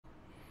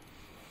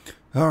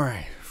All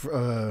right.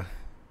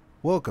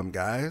 Welcome,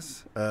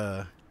 guys.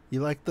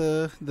 You like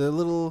the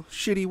little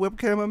shitty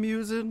webcam I'm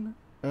using?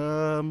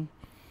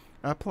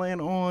 I plan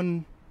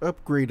on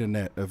upgrading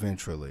that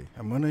eventually.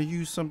 I'm gonna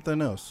use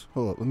something else.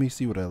 Hold up, let me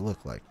see what I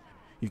look like.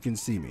 You can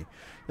see me.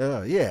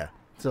 Yeah.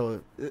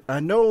 So I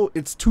know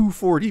it's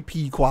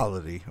 240p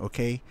quality,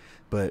 okay?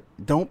 But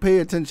don't pay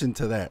attention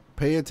to that.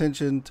 Pay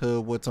attention to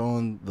what's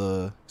on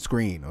the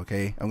screen,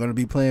 okay? I'm gonna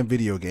be playing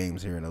video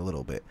games here in a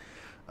little bit.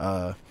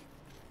 Uh,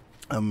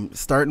 I'm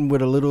starting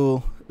with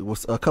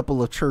a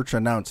couple of church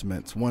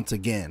announcements once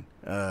again.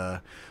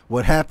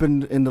 What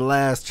happened in the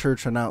last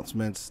church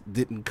announcements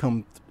didn't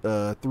come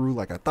through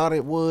like I thought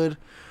it would.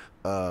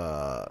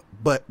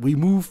 But we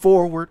move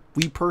forward,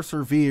 we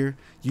persevere.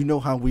 You know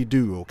how we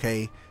do,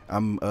 okay?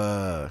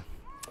 I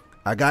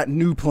got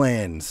new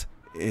plans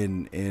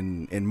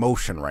in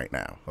motion right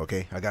now.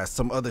 Okay, I got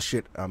some other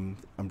shit I'm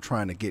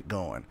trying to get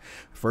going.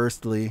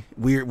 Firstly,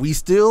 we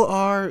still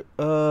are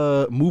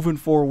moving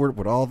forward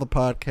with all the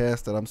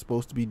podcasts that I'm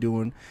supposed to be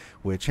doing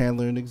with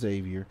Chandler and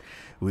Xavier.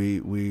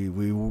 We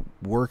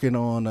working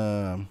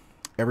on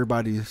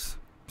everybody's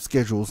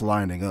schedules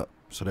lining up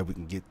so that we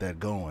can get that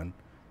going.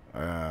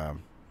 A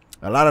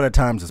lot of the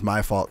times it's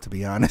my fault, to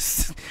be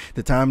honest.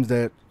 The times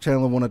that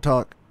Chandler want to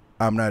talk,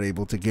 I'm not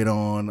able to get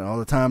on. All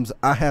the times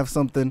I have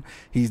something,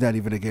 he's not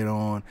even to get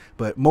on.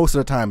 But most of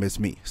the time it's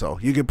me. So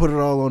you can put it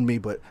all on me,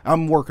 but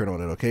I'm working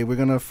on it, okay? We're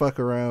going to fuck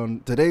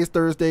around. Today's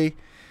Thursday.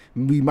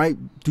 We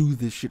might do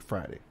this shit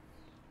Friday.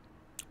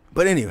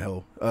 But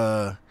anyhow,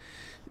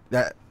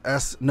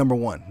 that's number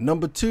one.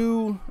 Number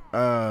two,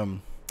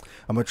 I'm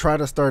going to try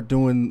to start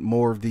doing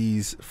more of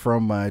these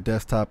from my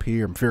desktop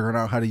here. I'm figuring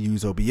out how to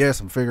use OBS.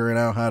 I'm figuring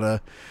out how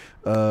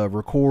to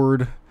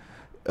record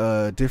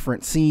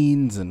different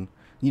scenes, and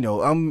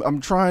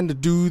I'm trying to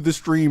do the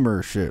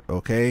streamer shit,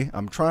 okay?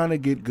 I'm trying to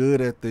get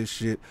good at this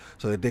shit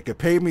so that they can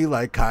pay me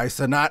like Kai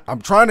Cenat.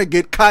 I'm trying to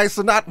get Kai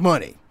Cenat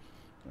money,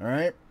 all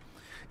right?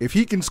 If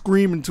he can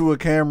scream into a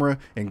camera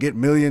and get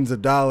millions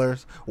of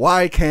dollars,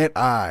 why can't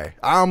I?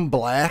 I'm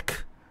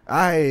black.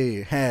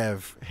 I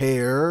have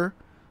hair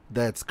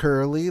that's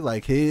curly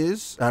like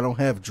his. I don't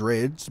have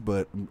dreads,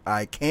 but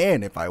I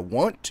can if I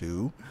want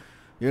to,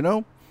 you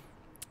know?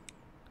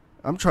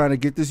 I'm trying to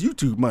get this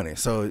YouTube money.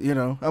 So,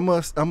 I'm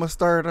gonna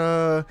start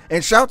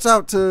and shouts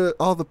out to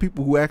all the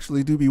people who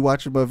actually do be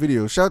watching my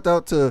videos. Shout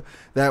out to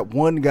that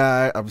one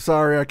guy. I'm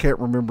sorry I can't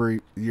remember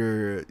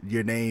your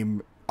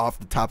name off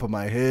the top of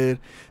my head.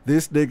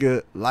 This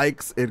nigga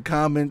likes and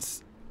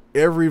comments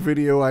every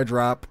video I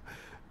drop.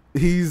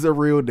 He's a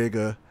real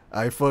nigga.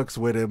 I fucks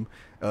with him.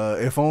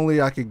 If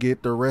only I could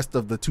get the rest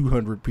of the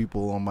 200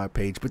 people on my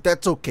page, but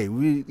that's okay.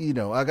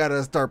 I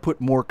gotta start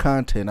putting more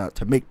content out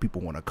to make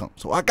people want to come.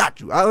 So I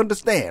got you. I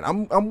understand.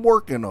 I'm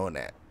working on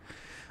that.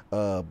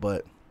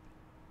 But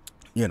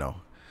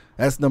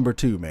that's number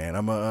two, man.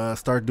 I'm gonna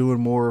start doing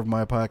more of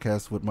my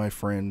podcasts with my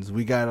friends.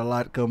 We got a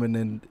lot coming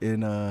in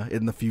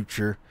the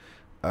future.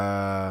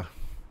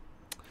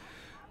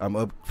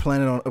 I'm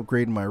planning on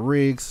upgrading my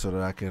rig so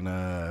that I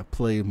can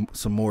play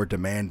some more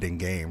demanding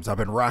games. I've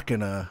been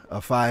rocking a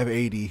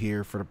 580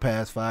 here for the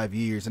past 5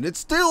 years, and it's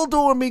still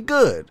doing me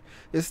good.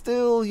 It's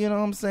still, you know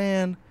what I'm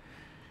saying?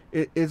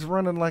 It's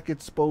running like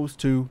it's supposed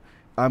to.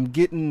 I'm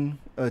getting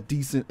a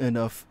decent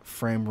enough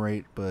frame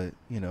rate, but,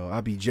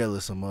 I be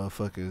jealous of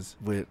motherfuckers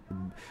with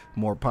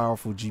more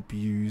powerful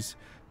GPUs.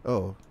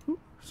 Oh,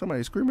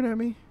 somebody screaming at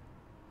me?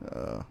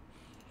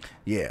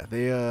 Yeah,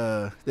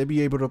 they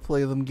be able to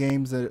play them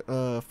games at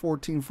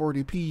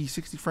 1440p,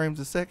 60 frames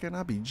a second.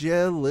 I'd be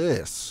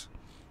jealous.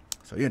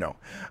 So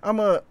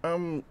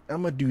I'm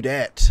do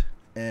that,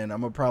 and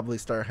I'm gonna probably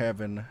start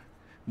having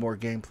more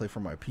gameplay for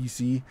my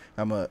PC.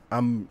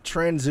 I'm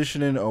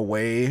transitioning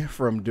away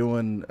from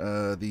doing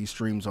these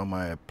streams on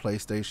my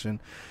PlayStation.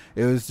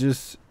 It was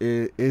just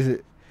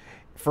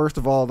first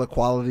of all, the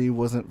quality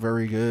wasn't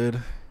very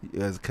good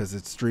because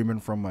it's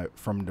streaming from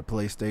the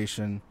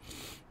PlayStation.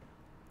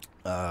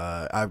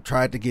 I've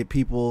tried to get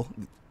people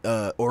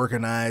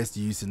organized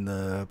using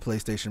the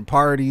PlayStation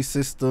Party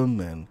system,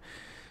 and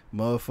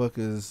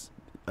motherfuckers,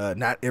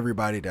 not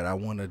everybody that I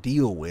want to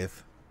deal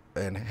with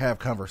and have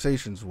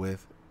conversations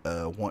with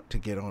want to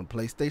get on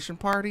PlayStation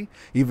Party,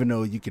 even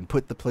though you can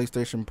put the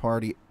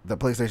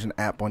PlayStation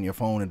app on your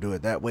phone and do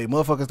it that way.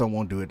 Motherfuckers don't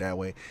want to do it that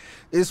way.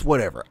 It's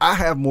whatever. I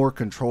have more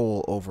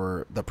control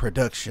over the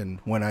production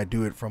when I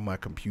do it from my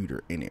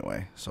computer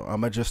anyway, so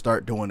I'm gonna just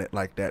start doing it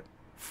like that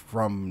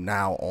from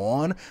now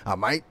on. I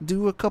might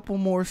do a couple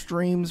more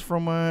streams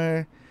from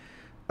my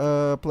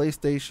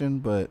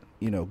PlayStation, but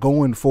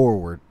going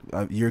forward,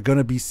 you're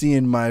gonna be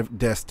seeing my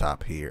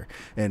desktop here.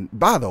 And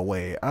by the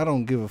way, I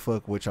don't give a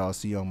fuck what y'all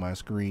see on my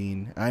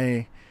screen.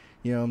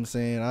 You know what I'm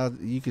saying?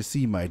 You can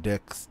see my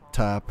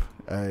desktop.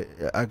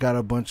 I got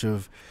a bunch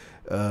of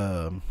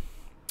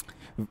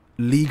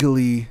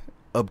legally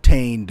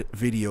obtained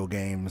video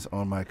games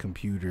on my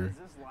computer.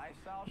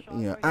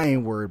 I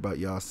ain't worried about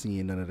y'all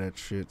seeing none of that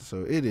shit.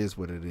 So it is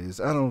what it is.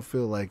 I don't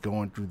feel like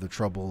going through the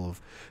trouble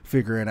of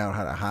figuring out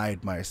how to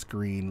hide my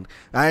screen.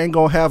 I ain't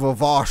gonna have a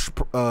Vosh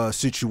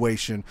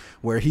situation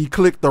where he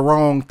clicked the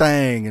wrong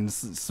thing and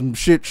some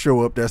shit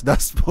show up that's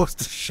not supposed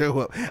to show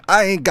up.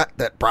 I ain't got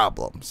that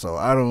problem, so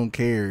I don't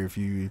care if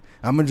you.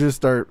 I'm gonna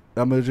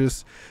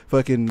just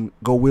fucking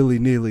go willy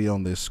nilly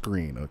on this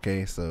screen.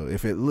 Okay, so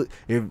if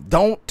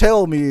don't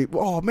tell me,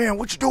 oh man,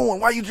 what you doing?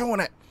 Why you doing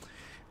that?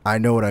 I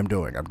know what I'm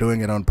doing. I'm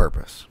doing it on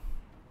purpose.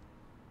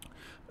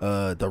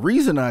 The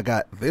reason I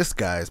got this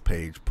guy's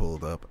page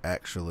pulled up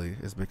actually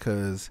is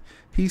because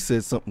he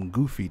said something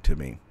goofy to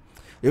me.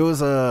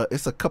 It's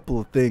a couple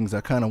of things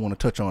I kind of want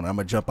to touch on. I'm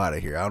gonna jump out of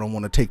here. I don't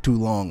want to take too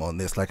long on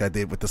this like I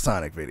did with the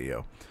Sonic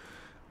video.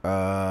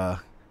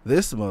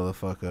 This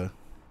motherfucker,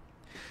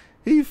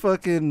 he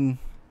fucking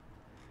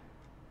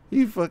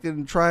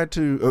tried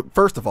to.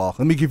 First of all,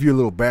 let me give you a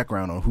little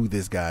background on who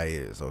this guy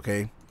is.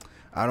 Okay.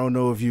 I don't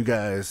know if you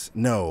guys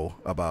know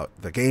about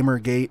the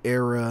Gamergate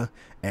era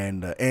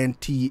and the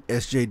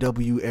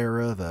anti-SJW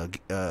era,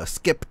 the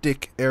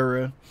skeptic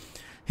era.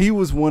 He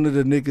was one of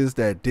the niggas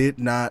that did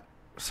not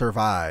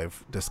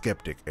survive the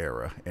skeptic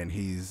era, and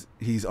he's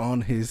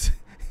on his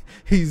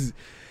he's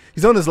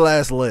on his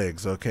last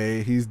legs.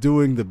 Okay, he's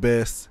doing the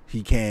best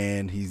he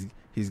can.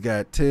 He's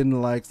got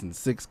 10 likes and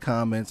 6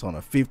 comments on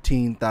a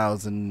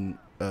 15,000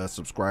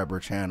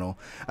 subscriber channel.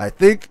 I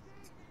think.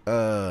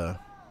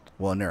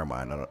 Well, never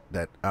mind.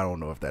 I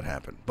don't know if that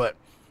happened, but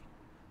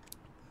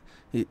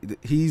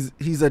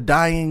he's a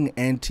dying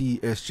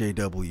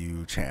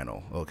anti-SJW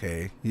channel.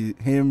 Okay,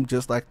 him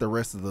just like the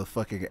rest of the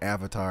fucking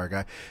Avatar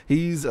guy.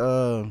 He's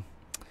a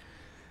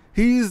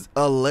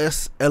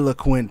less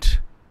eloquent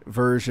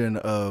version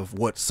of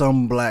what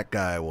some black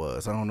guy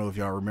was. I don't know if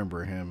y'all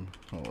remember him.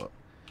 Hold up.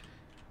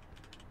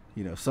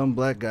 Some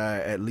black guy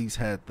at least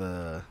had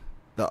the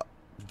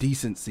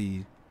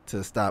decency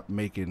to stop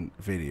making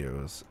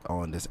videos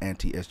on this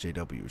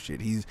anti-SJW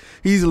shit. He's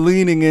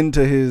leaning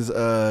into his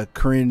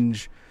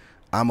cringe,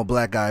 I'm a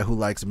black guy who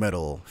likes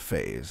metal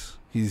phase.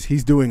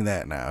 He's doing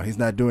that now. He's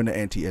not doing the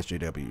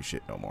anti-SJW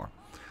shit no more.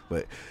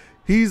 But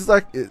he's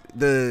like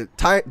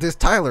this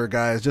Tyler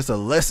guy is just a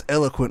less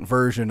eloquent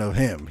version of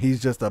him.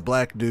 He's just a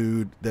black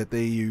dude that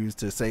they use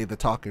to say the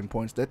talking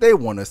points that they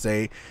want to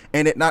say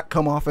and it not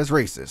come off as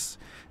racist.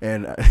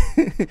 And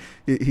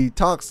he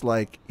talks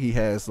like he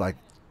has like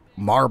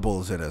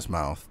marbles in his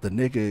mouth. The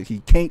nigga, he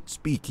can't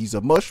speak. He's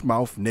a mush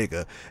mouth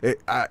nigga.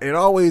 It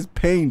always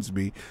pains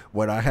me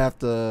when I have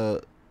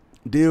to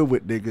deal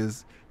with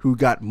niggas who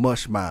got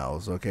mush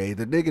mouths. Okay,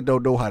 the nigga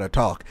don't know how to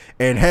talk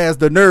and has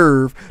the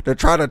nerve to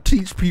try to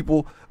teach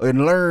people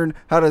and learn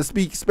how to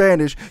speak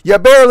Spanish. You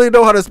barely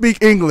know how to speak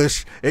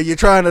English and you're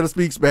trying to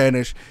speak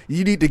Spanish.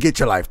 You need to get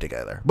your life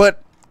together.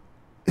 But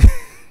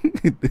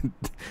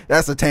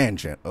that's a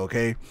tangent.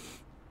 Okay,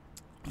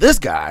 this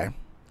guy,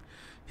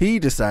 he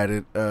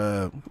decided,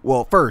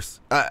 well, first,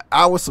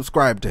 I was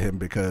subscribed to him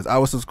because I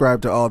was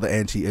subscribed to all the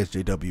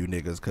anti-SJW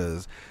niggas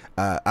because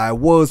I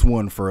was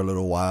one for a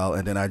little while,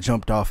 and then I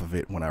jumped off of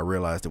it when I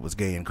realized it was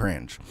gay and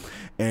cringe.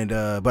 And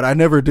but I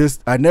never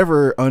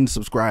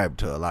unsubscribed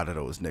to a lot of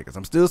those niggas.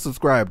 I'm still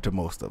subscribed to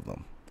most of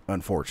them,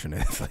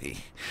 unfortunately.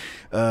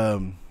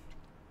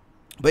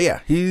 But yeah,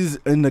 he's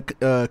in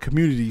the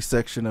community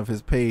section of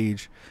his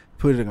page,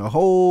 putting a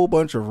whole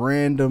bunch of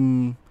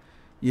random,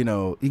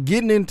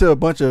 getting into a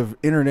bunch of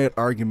internet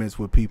arguments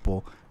with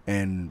people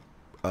and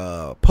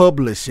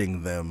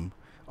publishing them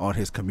on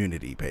his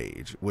community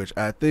page, which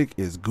I think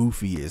is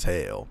goofy as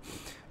hell.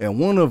 And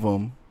one of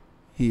them,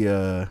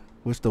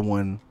 what's the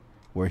one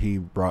where he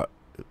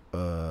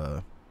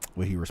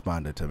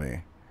responded to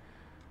me?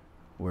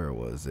 Where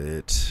was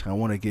it? I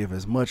want to give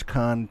as much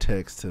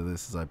context to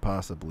this as I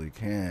possibly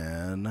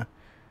can.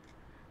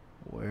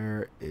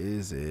 Where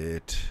is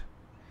it?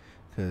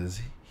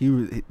 Because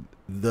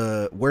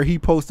where he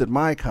posted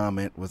my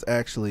comment was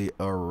actually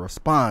a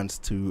response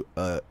to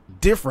a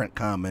different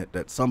comment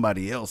that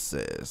somebody else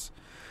says.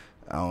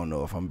 I don't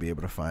know if I'm gonna be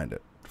able to find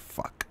it.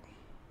 Fuck.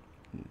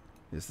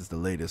 This is the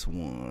latest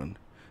one.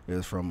 It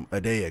was from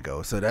a day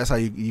ago, so that's how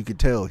you could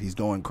tell he's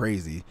going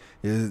crazy.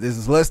 This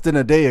is less than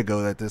a day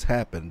ago that this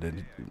happened,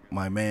 and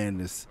my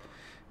man is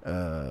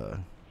I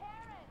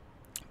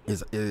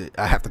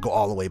have to go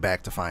all the way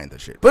back to find the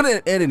shit. But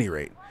at any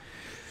rate,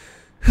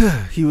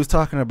 he was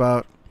talking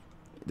about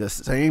the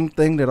same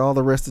thing that all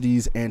the rest of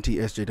these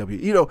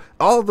anti-SJW,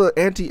 all the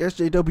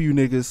anti-SJW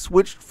niggas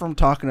switched from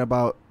talking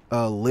about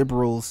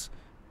liberals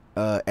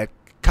at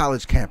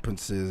college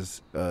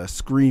campuses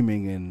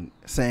screaming and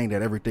saying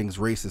that everything's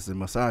racist and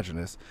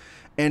misogynist,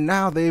 and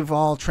now they've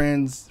all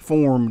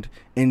transformed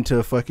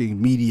into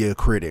fucking media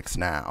critics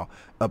now.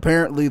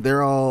 Apparently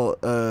they're all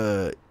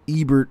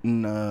Ebert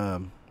and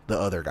the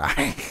other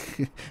guy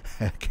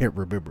I can't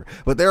remember,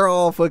 but they're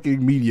all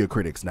fucking media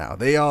critics now.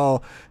 They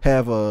all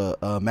have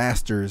a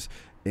master's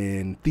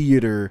in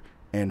theater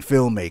and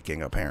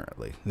filmmaking.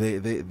 Apparently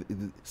they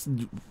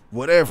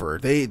whatever,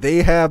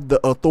 they have the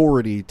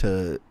authority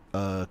to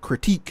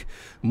critique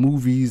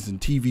movies and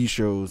TV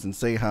shows and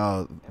say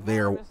how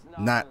they're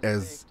not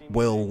as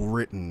well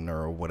written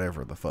or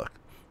whatever the fuck.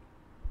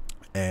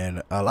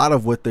 And a lot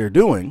of what they're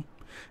doing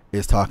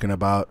is talking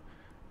about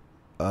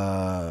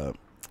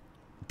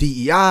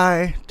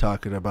DEI,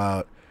 talking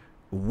about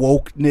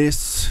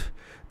wokeness,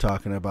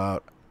 talking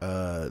about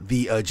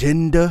the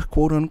agenda,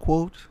 quote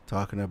unquote,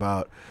 talking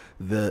about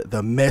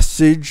the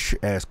message,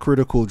 as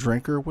Critical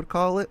Drinker would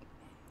call it.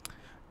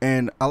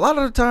 And a lot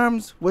of the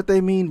times what they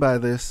mean by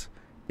this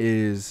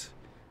is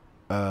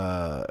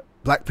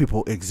black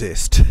people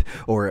exist,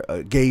 or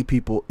gay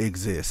people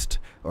exist,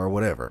 or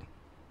whatever.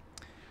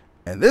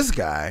 And this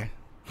guy,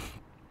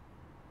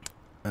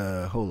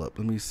 hold up,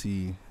 let me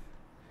see.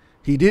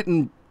 He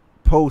didn't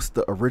post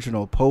the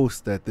original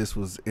post that this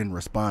was in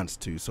response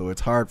to, so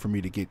it's hard for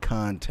me to get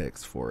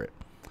context for it.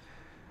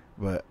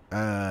 But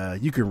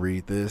you can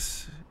read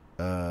this.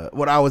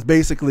 What I was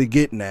basically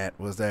getting at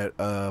was that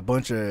a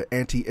bunch of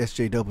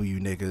anti-SJW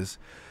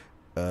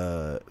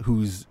niggas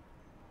who's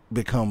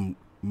become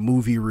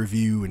movie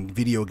review and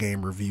video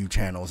game review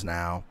channels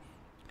now,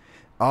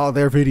 all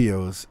their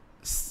videos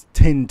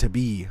tend to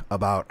be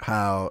about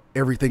how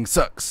everything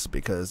sucks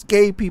because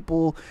gay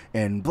people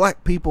and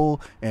black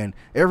people and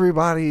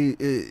everybody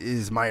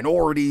is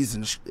minorities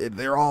and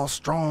they're all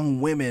strong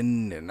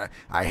women, and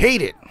I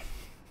hate it.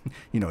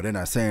 You know, they're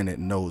not saying it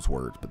in those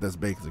words, but that's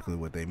basically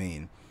what they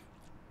mean.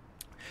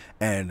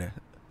 And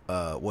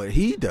what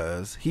he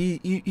does,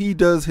 he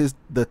does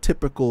the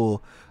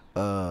typical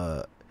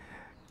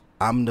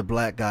I'm the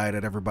black guy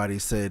that everybody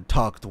said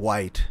talked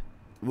white.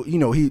 You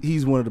know,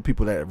 he's one of the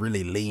people that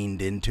really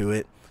leaned into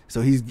it. So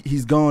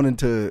he's gone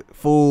into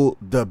full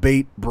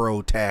debate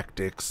bro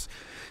tactics.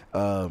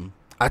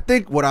 I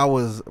think what I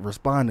was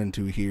responding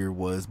to here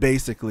was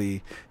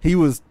basically he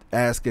was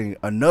asking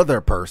another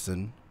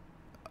person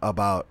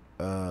about,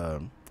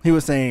 he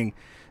was saying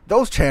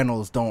those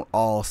channels don't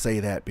all say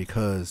that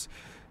because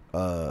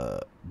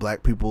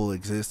black people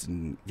exist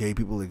and gay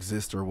people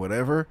exist or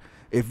whatever.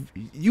 If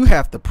you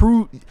have to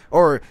prove,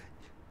 or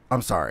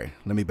I'm sorry,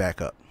 let me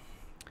back up.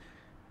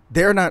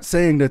 They're not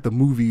saying that the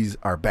movies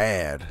are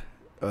bad,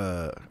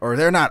 or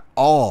they're not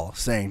all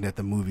saying that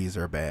the movies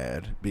are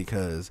bad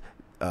because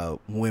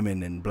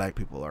women and black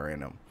people are in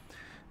them.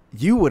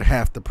 You would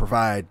have to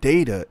provide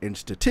data and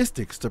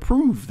statistics to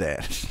prove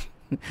that.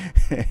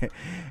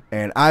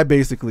 And I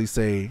basically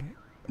say,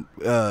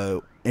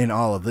 in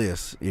all of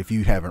this, if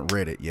you haven't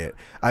read it yet,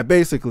 I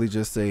basically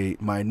just say,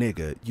 my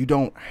nigga, you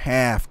don't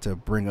have to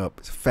bring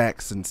up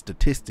facts and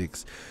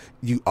statistics.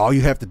 All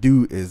you have to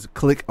do is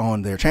click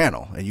on their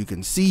channel and you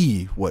can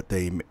see what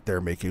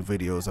they're making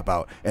videos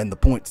about and the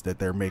points that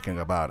they're making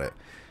about it.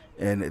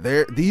 And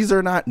these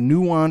are not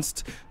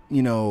nuanced,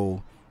 you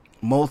know,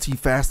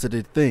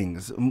 multifaceted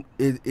things.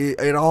 The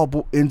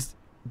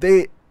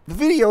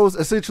videos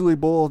essentially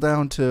boil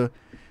down to,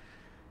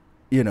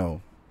 you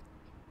know,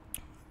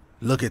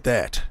 look at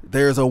that.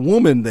 There's a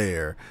woman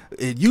there.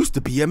 It used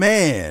to be a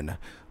man.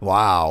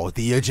 Wow,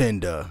 the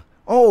agenda.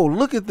 Oh,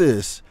 look at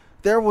this.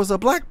 There's a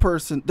black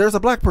person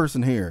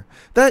here.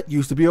 That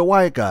used to be a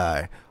white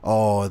guy.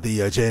 Oh, the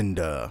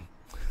agenda.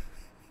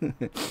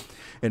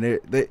 And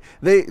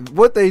they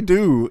what they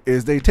do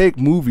is they take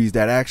movies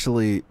that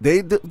actually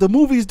the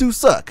movies do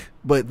suck,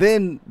 but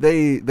then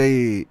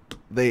they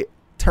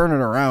turn it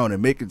around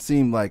and make it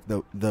seem like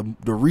the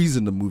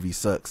reason the movie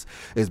sucks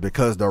is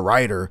because the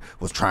writer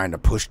was trying to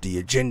push the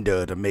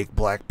agenda to make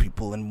black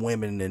people and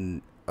women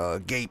and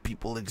gay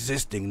people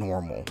existing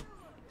normal,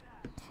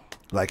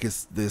 like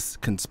it's this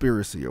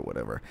conspiracy or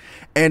whatever.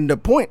 And the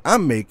point I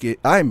make,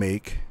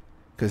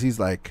 because he's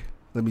like,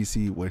 let me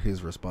see what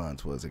his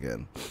response was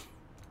again.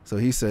 So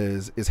he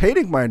says, is it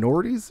hating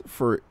minorities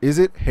for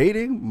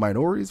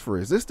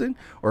existing,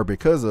 or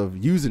because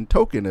of using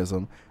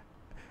tokenism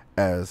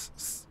as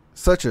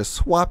such as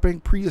swapping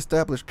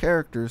pre-established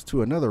characters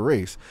to another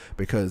race?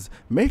 Because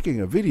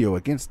making a video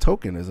against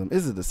tokenism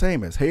isn't the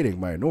same as hating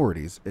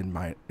minorities in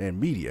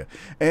media.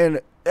 And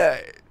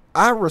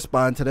I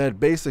respond to that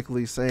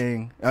basically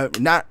saying,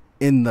 not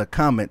in the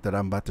comment that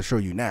I'm about to show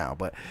you now,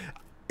 but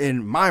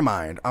in my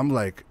mind, I'm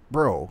like,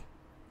 bro,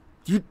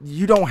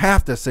 you don't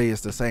have to say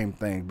it's the same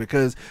thing,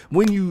 because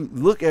when you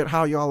look at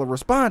how y'all are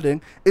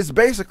responding, it's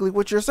basically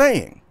what you're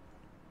saying.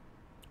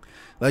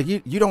 Like,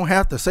 you don't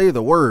have to say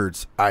the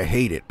words, I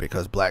hate it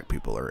because black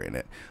people are in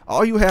it.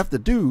 All you have to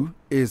do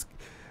is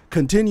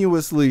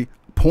continuously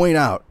point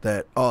out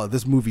that, oh,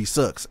 this movie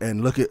sucks.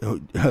 And look at,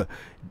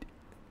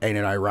 ain't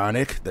it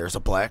ironic? There's a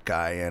black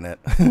guy in it.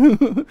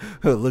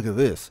 Look at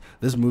this.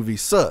 This movie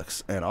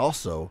sucks. And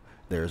also,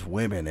 there's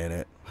women in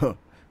it.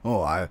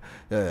 Oh,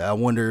 I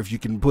wonder if you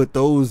can put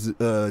those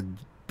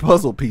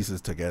puzzle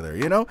pieces together.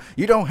 You know,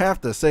 you don't have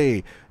to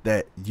say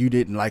that you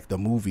didn't like the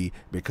movie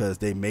because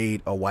they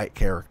made a white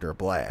character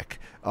black.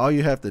 All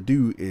you have to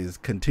do is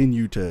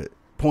continue to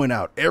point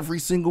out every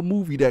single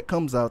movie that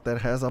comes out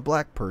that has a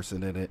black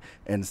person in it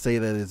and say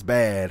that it's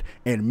bad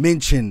and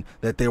mention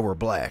that they were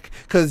black,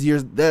 because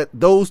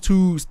those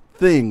two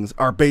things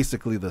are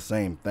basically the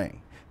same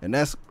thing. And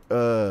that's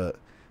and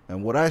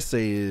what I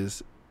say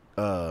is,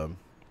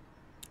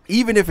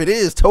 Even if it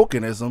is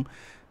tokenism,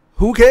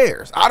 who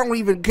cares? I don't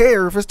even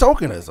care if it's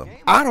tokenism.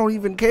 I don't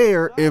even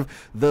care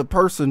if the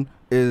person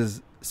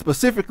is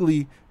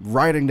specifically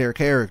writing their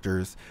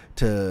characters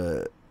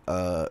to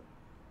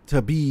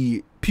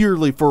be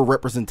purely for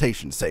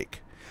representation's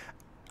sake.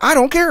 I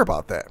don't care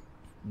about that.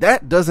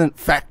 That doesn't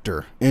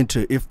factor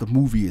into if the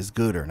movie is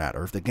good or not,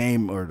 or if the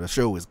game or the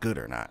show is good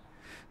or not.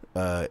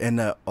 And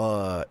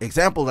the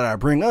example that I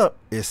bring up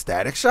is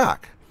Static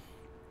Shock.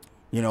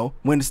 You know,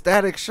 when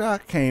Static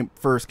Shock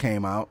first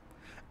came out,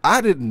 I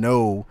didn't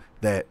know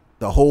that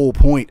the whole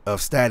point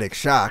of Static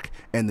Shock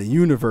and the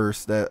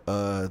universe that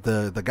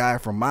the guy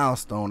from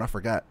Milestone, I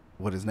forgot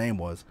what his name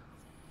was,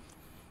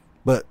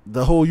 but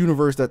the whole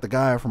universe that the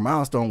guy from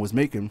Milestone was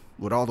making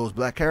with all those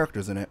black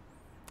characters in it,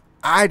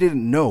 I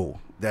didn't know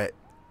that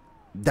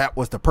that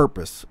was the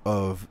purpose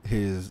of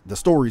the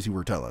stories he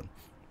were telling.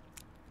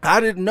 I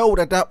didn't know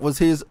that that was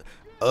his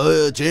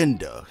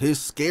agenda, his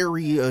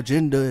scary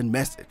agenda and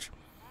message.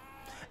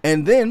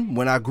 And then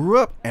when I grew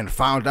up and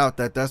found out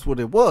that that's what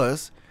it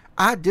was,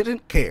 I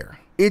didn't care.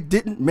 It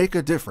didn't make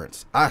a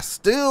difference. I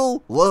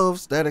still love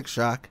Static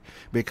Shock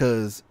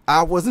because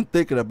I wasn't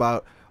thinking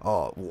about,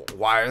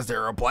 why is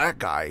there a black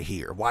guy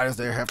here? Why does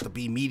there have to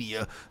be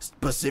media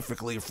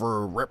specifically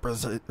for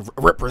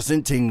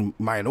representing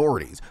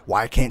minorities?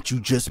 Why can't you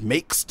just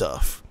make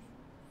stuff?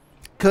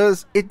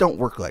 Because it don't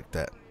work like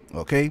that,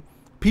 okay?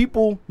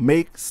 People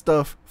make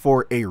stuff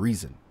for a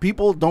reason.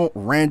 People don't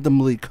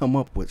randomly come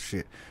up with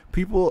shit.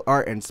 People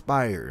are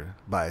inspired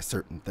by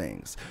certain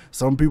things.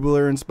 Some people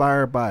are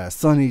inspired by a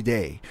sunny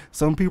day.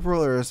 Some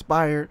people are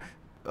inspired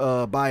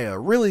by a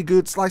really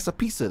good slice of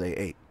pizza they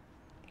ate.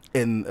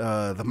 In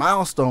the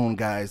Milestone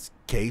guy's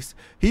case,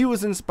 he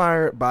was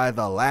inspired by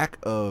the lack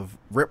of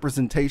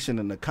representation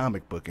in the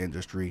comic book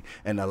industry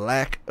and the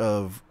lack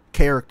of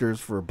characters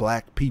for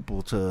black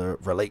people to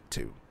relate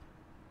to.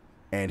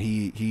 And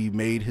he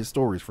made his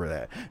stories for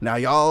that. Now,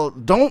 y'all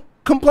don't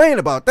complain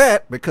about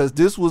that because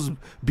this was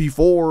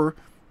before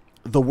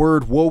the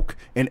word woke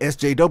and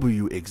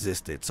SJW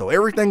existed. So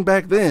everything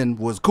back then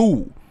was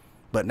cool.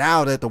 But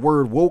now that the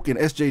word woke and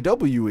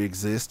SJW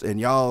exists and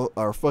y'all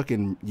are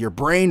fucking, you're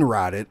brain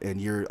rotted and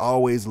you're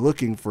always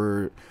looking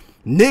for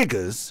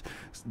niggas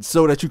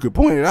so that you could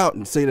point it out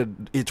and say that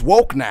it's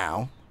woke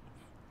now.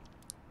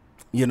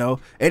 You know,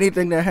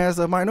 anything that has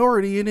a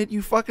minority in it,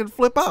 you fucking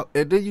flip out.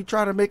 And then you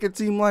try to make it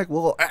seem like,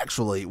 well,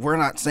 actually, we're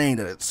not saying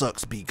that it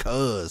sucks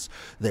because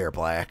they're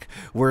black.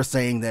 We're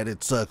saying that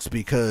it sucks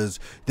because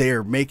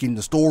they're making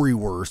the story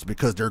worse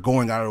because they're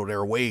going out of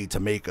their way to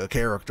make a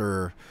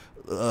character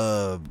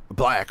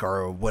black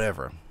or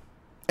whatever.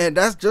 And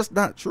that's just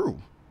not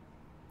true.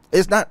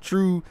 It's not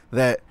true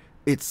that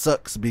it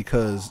sucks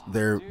because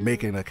they're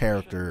making a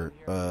character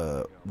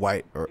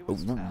white or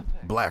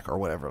black or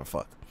whatever the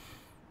fuck.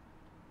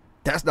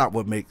 That's not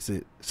what makes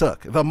it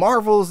suck. The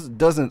Marvels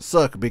doesn't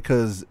suck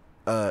because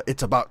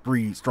it's about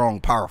 3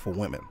 strong, powerful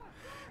women.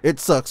 It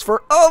sucks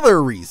for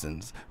other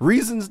reasons.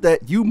 Reasons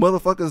that you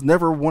motherfuckers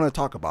never want to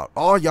talk about.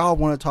 All y'all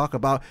want to talk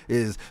about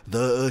is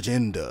the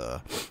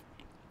agenda.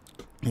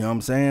 You know what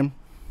I'm saying?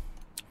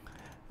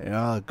 And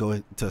I'll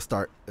go to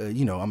start,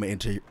 you know, I'm going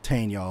to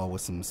entertain y'all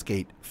with some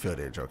skate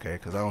footage, okay?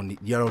 Because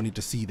y'all don't need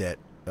to see that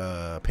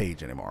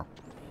page anymore.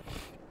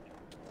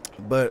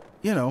 But,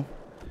 you know,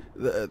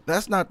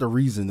 that's not the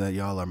reason that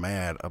y'all are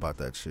mad about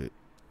that shit.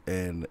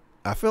 And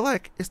I feel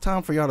like it's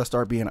time for y'all to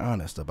start being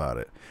honest about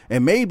it.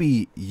 And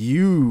maybe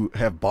you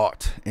have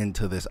bought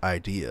into this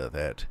idea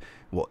that,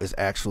 well, it's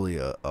actually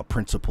a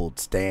principled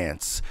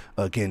stance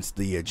against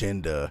the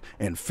agenda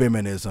and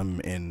feminism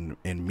in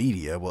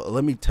media. Well,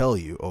 let me tell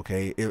you,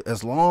 okay,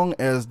 as long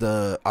as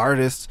the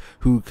artists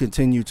who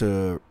continue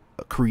to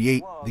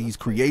create these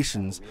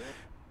creations,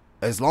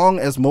 as long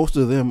as most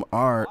of them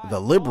are the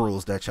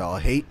liberals that y'all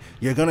hate,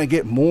 you're gonna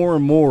get more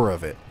and more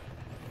of it.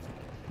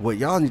 What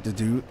y'all need to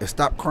do is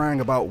stop crying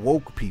about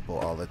woke people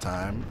all the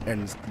time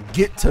and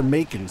get to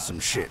making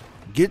some shit.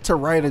 Get to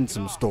writing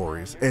some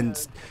stories and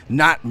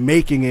not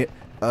making it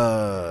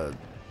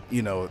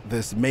you know,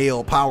 this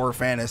male power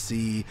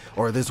fantasy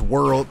or this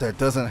world that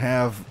doesn't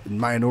have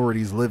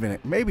minorities living in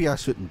it. Maybe I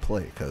shouldn't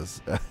play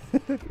because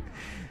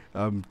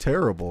I'm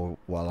terrible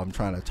while I'm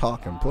trying to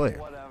talk and play.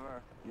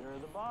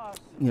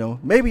 You know,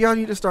 maybe y'all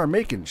need to start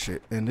making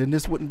shit and then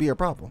this wouldn't be a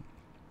problem.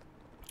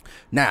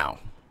 Now,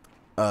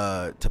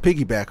 to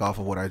piggyback off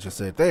of what I just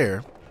said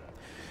there,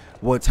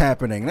 what's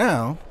happening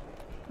now,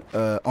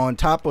 on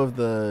top of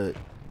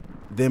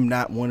them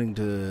not wanting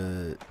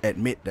to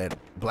admit that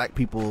black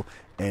people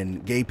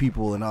and gay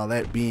people and all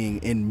that being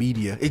in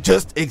media, it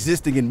just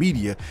existing in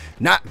media,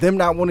 them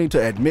not wanting to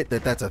admit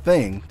that that's a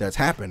thing that's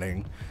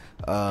happening,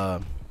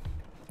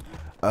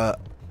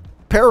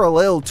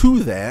 parallel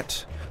to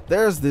that,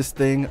 there's this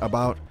thing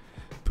about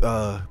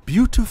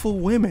beautiful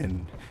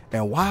women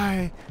and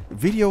why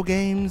video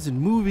games and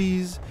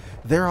movies,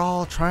 they're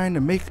all trying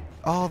to make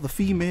all the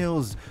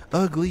females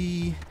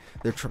ugly.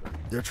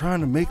 They're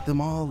trying to make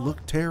them all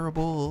look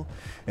terrible,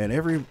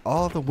 and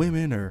all the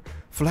women are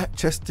flat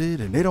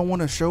chested and they don't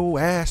want to show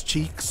ass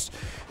cheeks,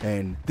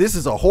 And this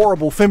is a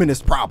horrible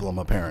feminist problem,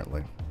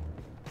 apparently.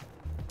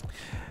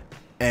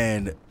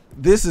 And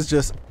this is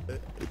just,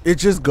 it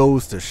just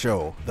goes to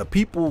show the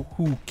people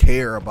who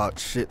care about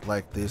shit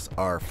like this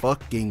are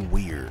fucking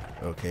weird.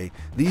 Okay,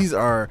 these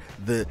are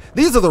the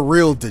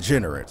real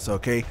degenerates.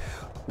 Okay,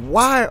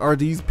 why are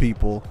these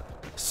people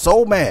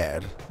so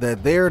mad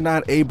that they're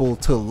not able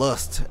to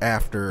lust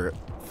after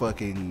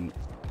fucking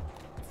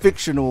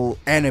fictional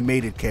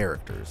animated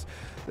characters?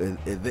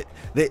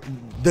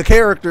 The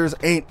characters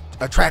ain't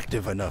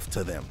attractive enough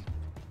to them.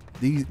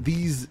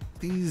 These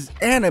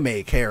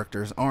anime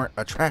characters aren't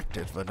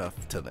attractive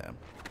enough to them.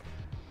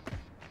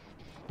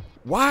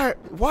 Why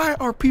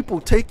are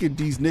people taking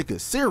these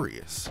niggas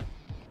serious?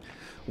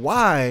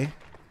 Why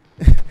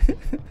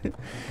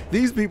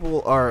these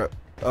people are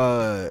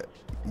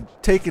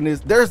taking this?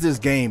 There's this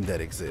game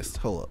that exists.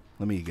 Hold up,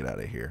 let me get out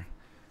of here.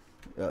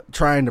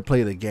 Trying to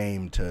play the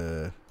game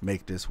to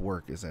make this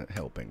work isn't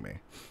helping me.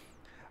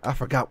 I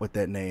forgot what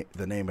the name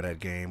of that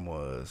game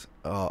was.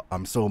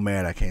 I'm so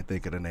mad I can't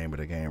think of the name of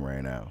the game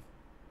right now.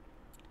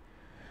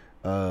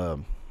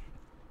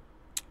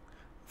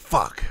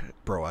 Fuck,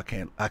 bro, I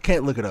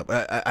can't look it up.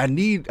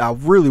 I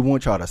really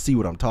want y'all to see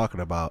what I'm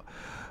talking about,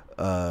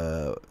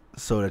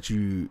 so that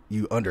you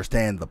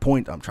understand the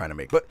point I'm trying to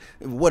make. But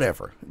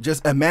whatever.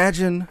 Just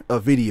imagine a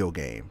video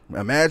game.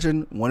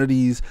 Imagine one of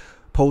these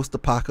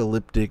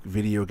post-apocalyptic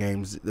video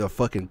games, a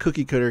fucking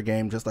cookie cutter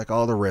game just like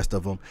all the rest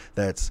of them.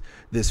 That's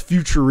this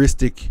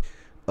futuristic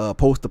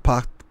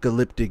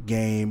post-apocalyptic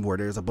game where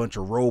there's a bunch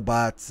of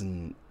robots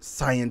and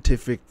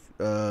scientific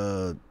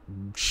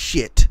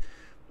shit,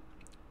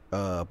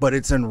 but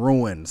it's in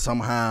ruin.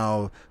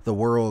 Somehow the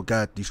world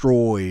got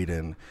destroyed,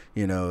 and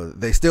you know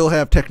they still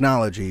have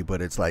technology,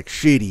 but it's like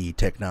shitty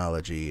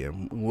technology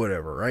and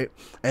whatever, right?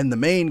 And the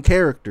main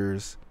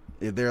characters,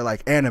 they're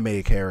like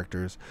anime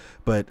characters,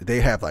 but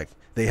they have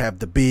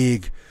the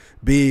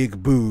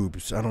big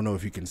boobs. I don't know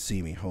if you can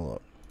see me. Hold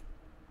up.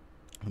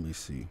 Let me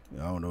see.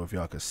 I don't know if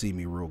y'all can see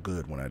me real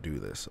good when I do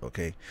this.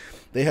 Okay.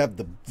 They have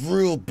the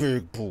real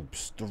big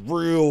boobs. The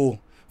real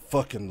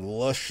fucking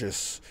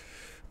luscious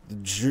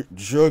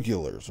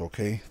jugulars.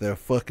 Okay.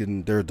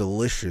 They're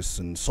delicious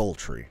and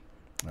sultry.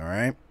 All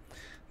right.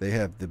 They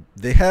have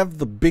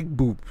the big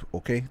boob.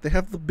 Okay. They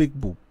have the big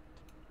boob.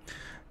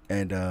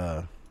 And,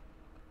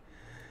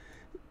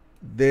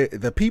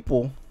 the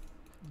people,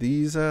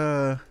 these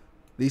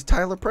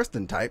Tyler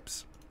Preston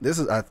types,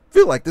 I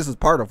feel like this is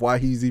part of why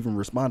he's even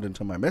responding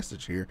to my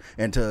message here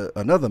and to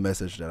another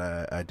message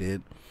that I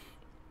did.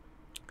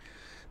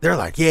 They're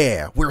like,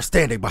 yeah, we're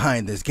standing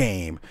behind this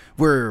game.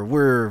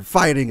 We're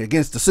fighting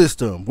against the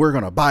system. We're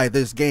going to buy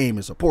this game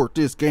and support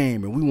this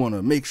game. And we want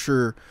to make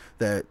sure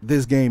that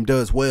this game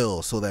does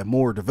well so that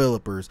more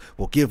developers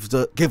will give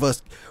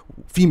us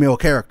female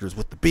characters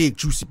with the big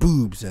juicy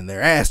boobs and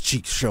their ass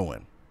cheeks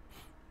showing.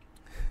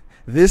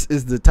 This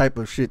is the type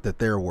of shit that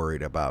they're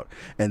worried about.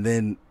 And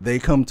then they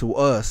come to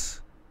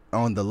us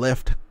on the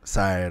left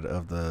side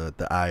of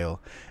the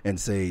aisle and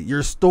say,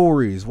 your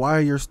stories, why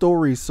are your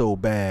stories so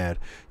bad?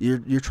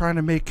 You're trying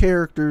to make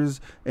characters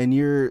and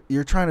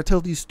you're trying to tell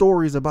these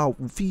stories about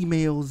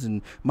females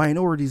and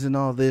minorities and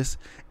all this.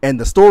 And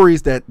the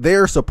stories that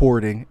they're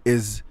supporting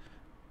is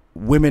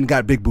women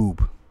got big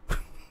boob.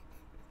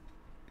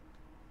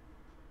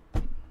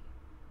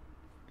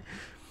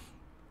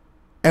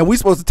 And we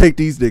supposed to take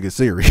these niggas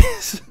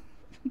serious.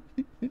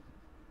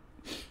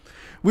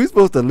 We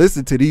supposed to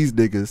listen to these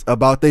niggas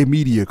about their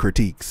media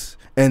critiques.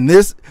 And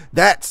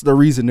that's the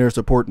reason they're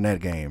supporting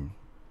that game.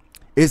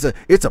 It's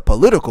a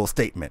political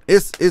statement.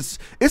 It's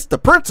the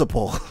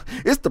principle.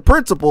 It's the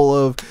principle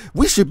of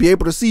we should be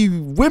able to see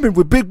women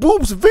with big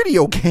boobs in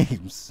video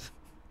games.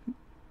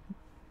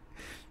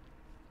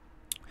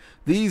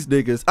 These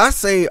niggas, I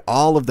say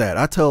all of that.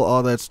 I tell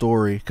all that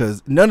story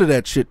because none of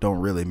that shit don't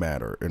really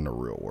matter in the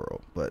real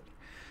world. But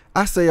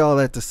I say all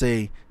that to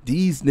say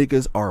these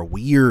niggas are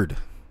weird.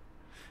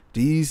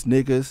 These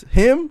niggas,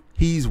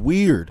 he's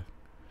weird.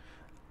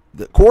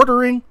 The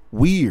Quartering,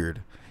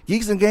 weird.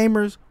 Geeks and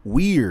Gamers,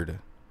 weird.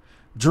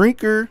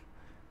 Drinker,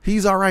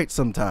 he's all right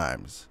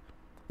sometimes.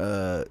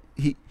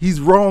 He's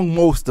wrong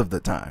most of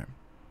the time.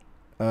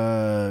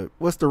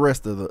 What's the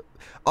rest of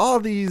all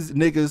these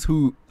niggas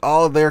who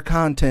all their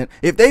content,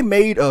 if they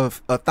made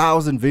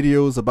 1,000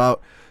 videos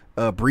about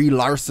Brie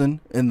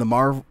Larson in the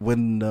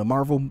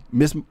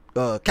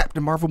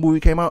Captain Marvel movie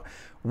came out,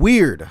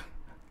 weird.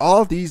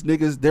 All these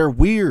niggas, they're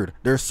weird.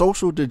 They're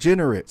social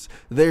degenerates.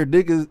 They're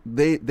niggas,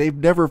 they've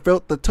never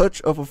felt the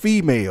touch of a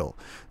female.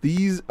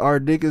 These are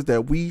niggas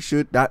that we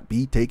should not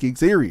be taking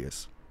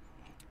serious.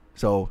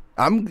 So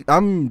I'm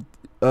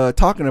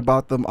talking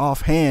about them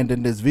offhand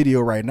in this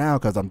video right now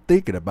because I'm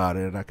thinking about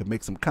it and I could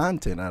make some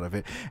content out of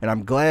it. And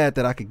I'm glad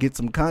that I could get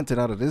some content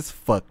out of this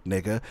fuck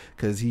nigga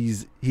because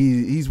he's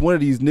one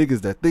of these niggas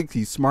that thinks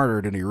he's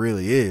smarter than he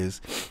really is.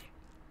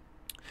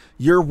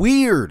 You're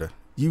weird.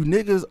 You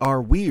niggas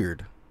are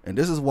weird. And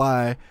this is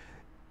why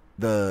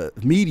the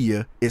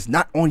media is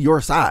not on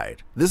your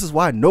side. This is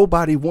why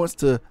nobody wants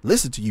to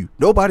listen to you.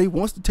 Nobody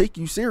wants to take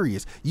you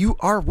serious. You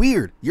are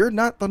weird. You're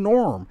not the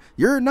norm.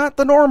 You're not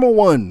the normal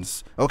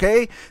ones.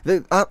 Okay?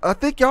 I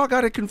think y'all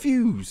got it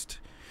confused.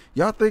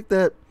 Y'all think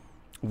that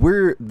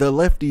we're the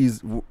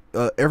lefties.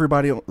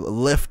 Everybody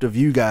left of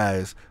you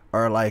guys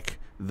are like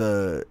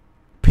the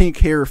pink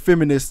hair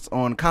feminists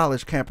on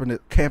college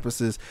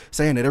campuses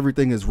saying that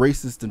everything is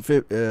racist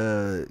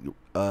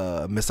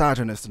and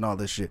misogynist and all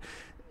this shit.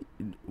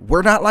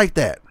 We're not like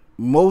that.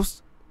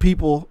 Most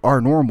people are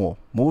normal.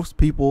 Most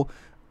people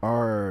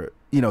are,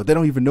 they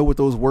don't even know what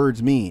those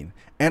words mean.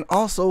 And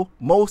also,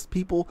 most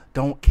people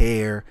don't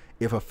care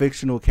if a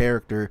fictional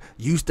character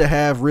used to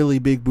have really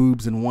big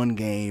boobs in one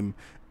game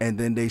and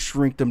then they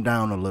shrink them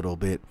down a little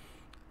bit,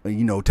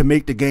 to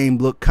make the game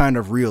look kind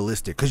of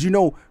realistic. Because,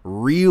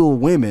 real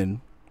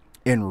women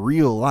in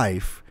real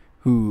life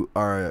who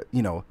are,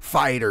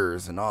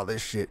 fighters and all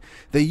this shit,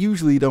 they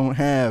usually don't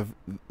have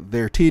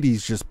their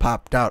titties just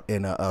popped out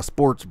in a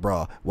sports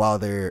bra while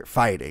they're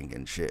fighting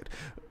and shit.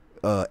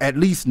 At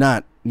least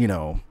not,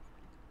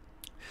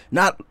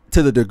 not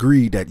to the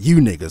degree that you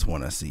niggas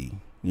want to see.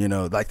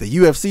 Like the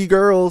UFC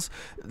girls,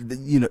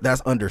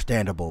 that's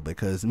understandable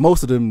because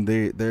most of them,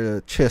 their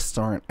chests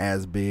aren't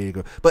as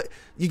big. But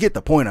you get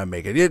the point I'm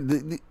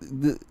making.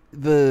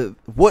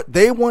 What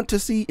they want to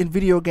see in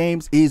video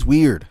games is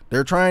weird.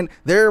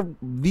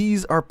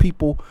 These are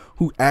people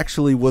who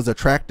actually was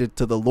attracted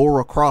to the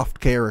Lara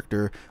Croft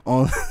character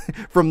on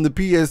from the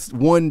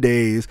PS1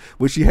 days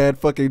when she had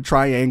fucking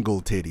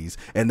triangle titties,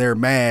 and they're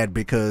mad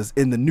because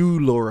in the new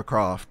Lara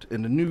Croft,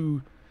 in the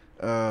new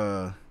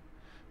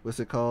what's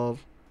it called?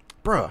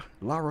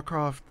 Lara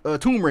Croft,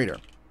 Tomb Raider.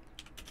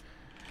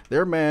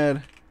 They're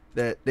mad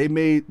that they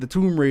made the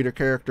Tomb Raider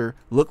character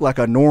look like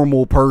a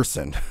normal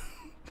person.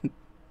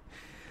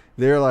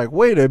 They're like,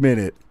 wait a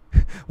minute,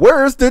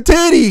 where's the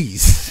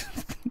titties?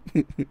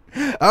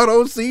 I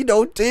don't see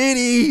no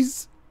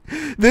titties.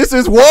 This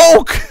is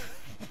woke.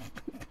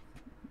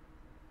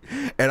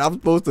 And I'm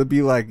supposed to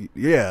be like,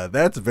 yeah,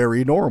 that's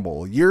very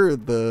normal. You're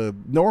the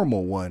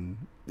normal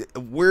one.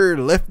 We're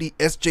lefty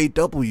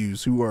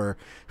SJWs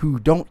who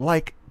don't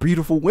like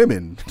beautiful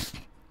women.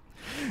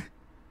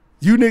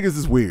 You niggas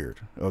is weird,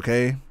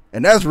 okay?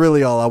 And that's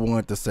really all I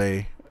wanted to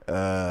say.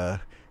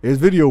 This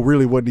video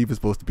really wasn't even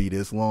supposed to be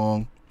this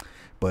long,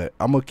 but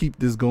I'm gonna keep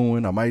this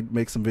going. I might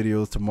make some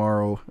videos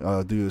tomorrow.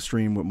 I'll do a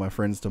stream with my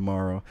friends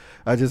tomorrow.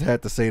 I just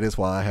had to say this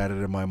while I had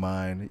it in my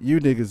mind. You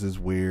niggas is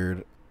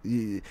weird.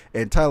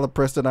 And Tyler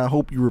Preston, I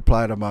hope you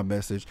reply to my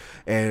message.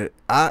 And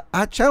I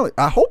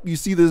hope you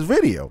see this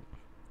video.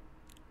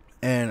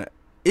 And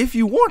if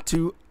you want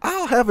to,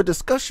 I'll have a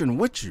discussion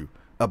with you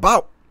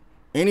about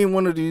any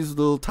one of these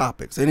little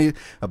topics.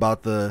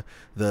 About the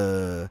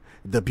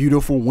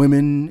beautiful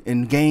women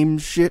in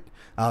games shit.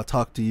 I'll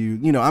talk to you.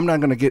 I'm not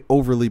gonna get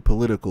overly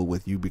political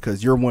with you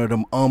because you're one of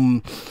them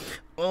hold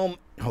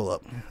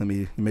up. Let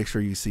me make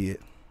sure you see it.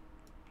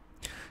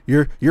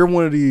 You're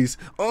one of these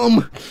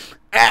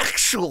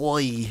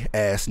actually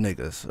ass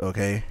niggas,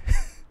 okay?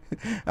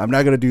 I'm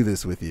not gonna do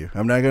this with you.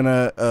 I'm not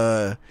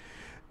gonna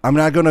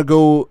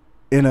go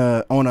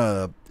on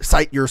a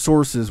cite your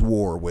sources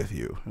war with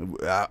you.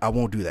 I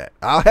won't do that.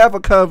 I'll have a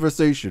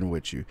conversation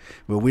with you,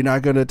 but we're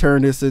not gonna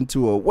turn this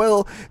into a,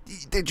 well,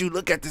 did you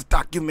look at this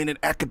documented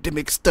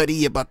academic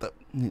study about the,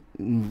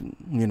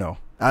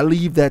 I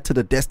leave that to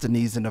the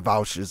destinies and the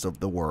vouchers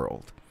of the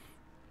world.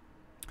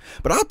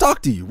 But I'll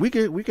talk to you. We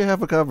could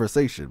have a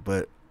conversation,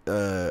 but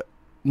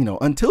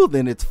until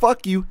then, it's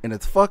fuck you and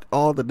it's fuck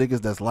all the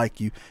niggas that's like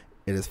you.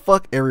 It is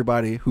fuck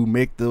everybody who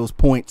make those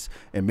points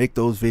and make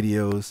those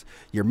videos.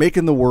 You're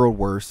making the world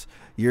worse.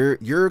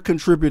 You're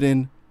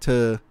contributing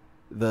to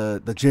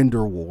the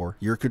gender war.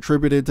 You're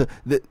contributing to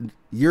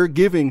you're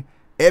giving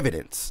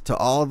evidence to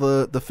all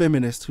the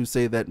feminists who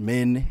say that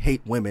men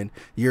hate women.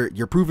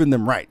 You're proving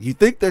them right. You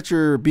think that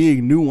you're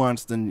being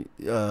nuanced and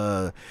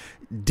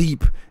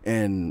deep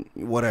and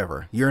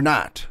whatever. You're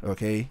not,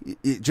 okay?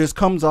 It just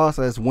comes off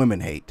as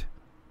women hate.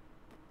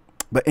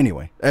 But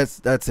anyway,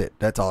 that's it.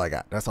 That's all I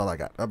got.